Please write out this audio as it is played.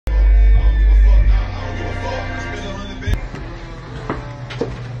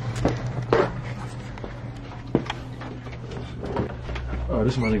Oh,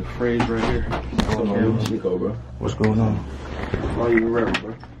 this is my nigga Phrase right here. Neeko, bro. What's going on? Why you rapping,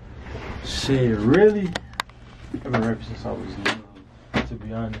 bro? Shit, really? I've been rapping since I was young, to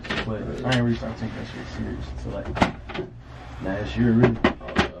be honest. But I ain't really started taking that shit serious until like last year, really.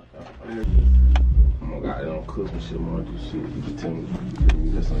 Oh my God, I don't cook and shit, man. Do shit. You can tell me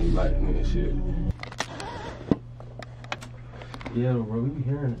that's something you like me and shit. Yeah, bro, we be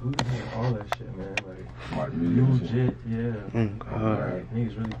hearing all that shit, man. Like, new legit, yeah. God.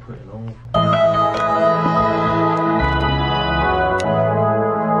 Niggas really putting on.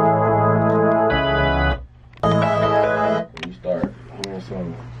 When you start hearing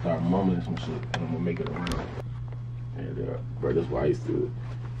something, start mumbling some shit, and I'm gonna make it around. And bro, that's why I used to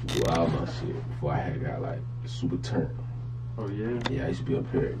do all my shit before I had got like super turned. Oh yeah? Yeah, I used to be up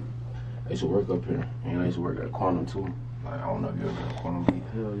here. I used to work up here, and I used to work at Quantum too. Like, I don't know if you ever been to Quantum Beat.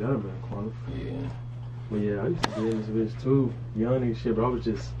 Hell yeah, I've been in Quantum. Yeah. But yeah, I used to be in this bitch too. Young and shit, but I was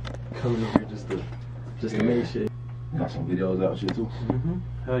just coming in here just to make shit. Got some videos out shit too.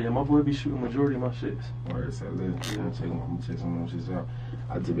 Hell yeah, my boy be shooting majority of my shits. Word, so I'm gonna check some of them shits out.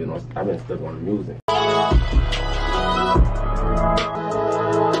 I've been stuck on the music.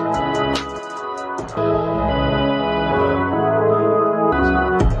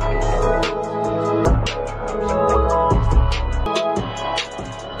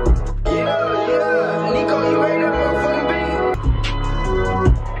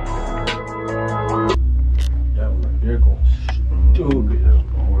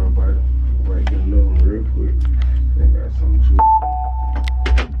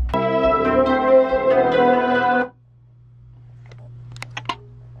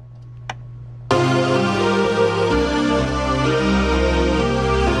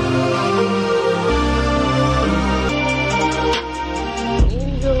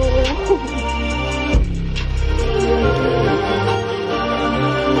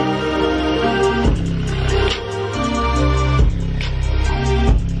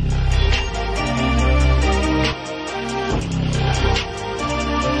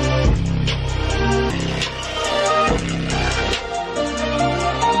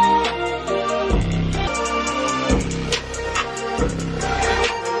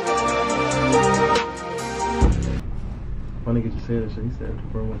 My nigga just said that shit. He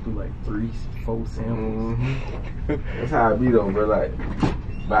said bro went through like 3-4 samples. That's how I be though, bro. Like,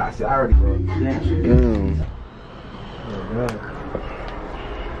 but I said I already wrote. Oh God.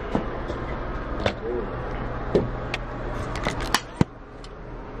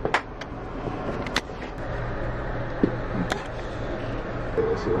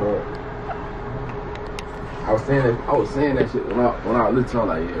 That shit hard. I was saying that shit when I was little. I'm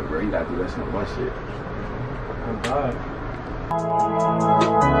like, yeah, bro, you gotta do that shit on my shit. Oh God.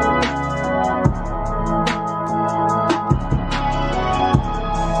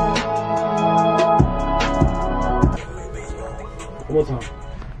 One more time.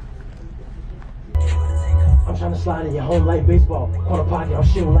 I'm trying to slide in your home like baseball. Corner pocket, I'm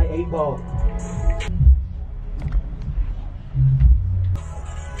shooting like 8 ball.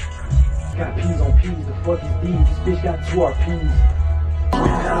 Got P's on P's, the fuck is these? This bitch got 2 RPs.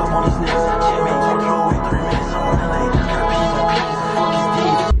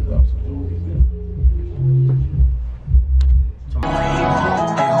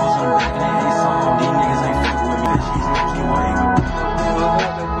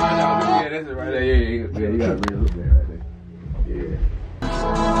 Yeah, you gotta read a little bit right there. Yeah.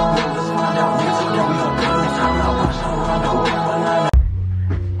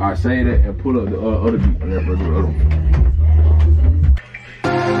 Alright, say that and pull up the other beat on there, bro. Do the other one.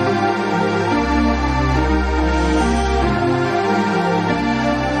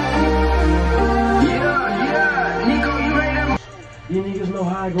 Yeah, Neeko, you ready to? You niggas know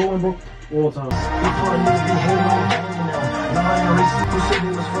how I go in, bro. One more time. Before niggas be holding on to me now. Now I ain't racist. Who said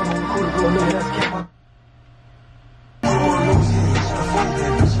they was fucking with CoopDaGoat? Nigga, that's camera.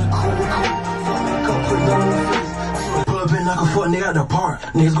 Like a fuck nigga at the park.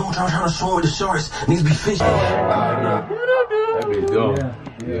 Niggas gon' try to swim with the sharks. Niggas be fishing. That bitch dumb.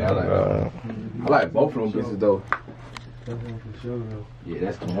 Yeah, I like that. I like both of them bitches though. That's one for sure, though. Yeah,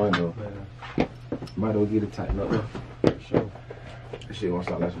 that's the one though. Might as well get it tightened up. For sure. That shit gonna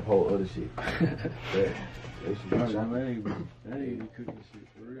sound like some whole other shit. That shit be chopping. That ain't cooking shit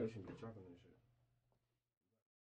for real.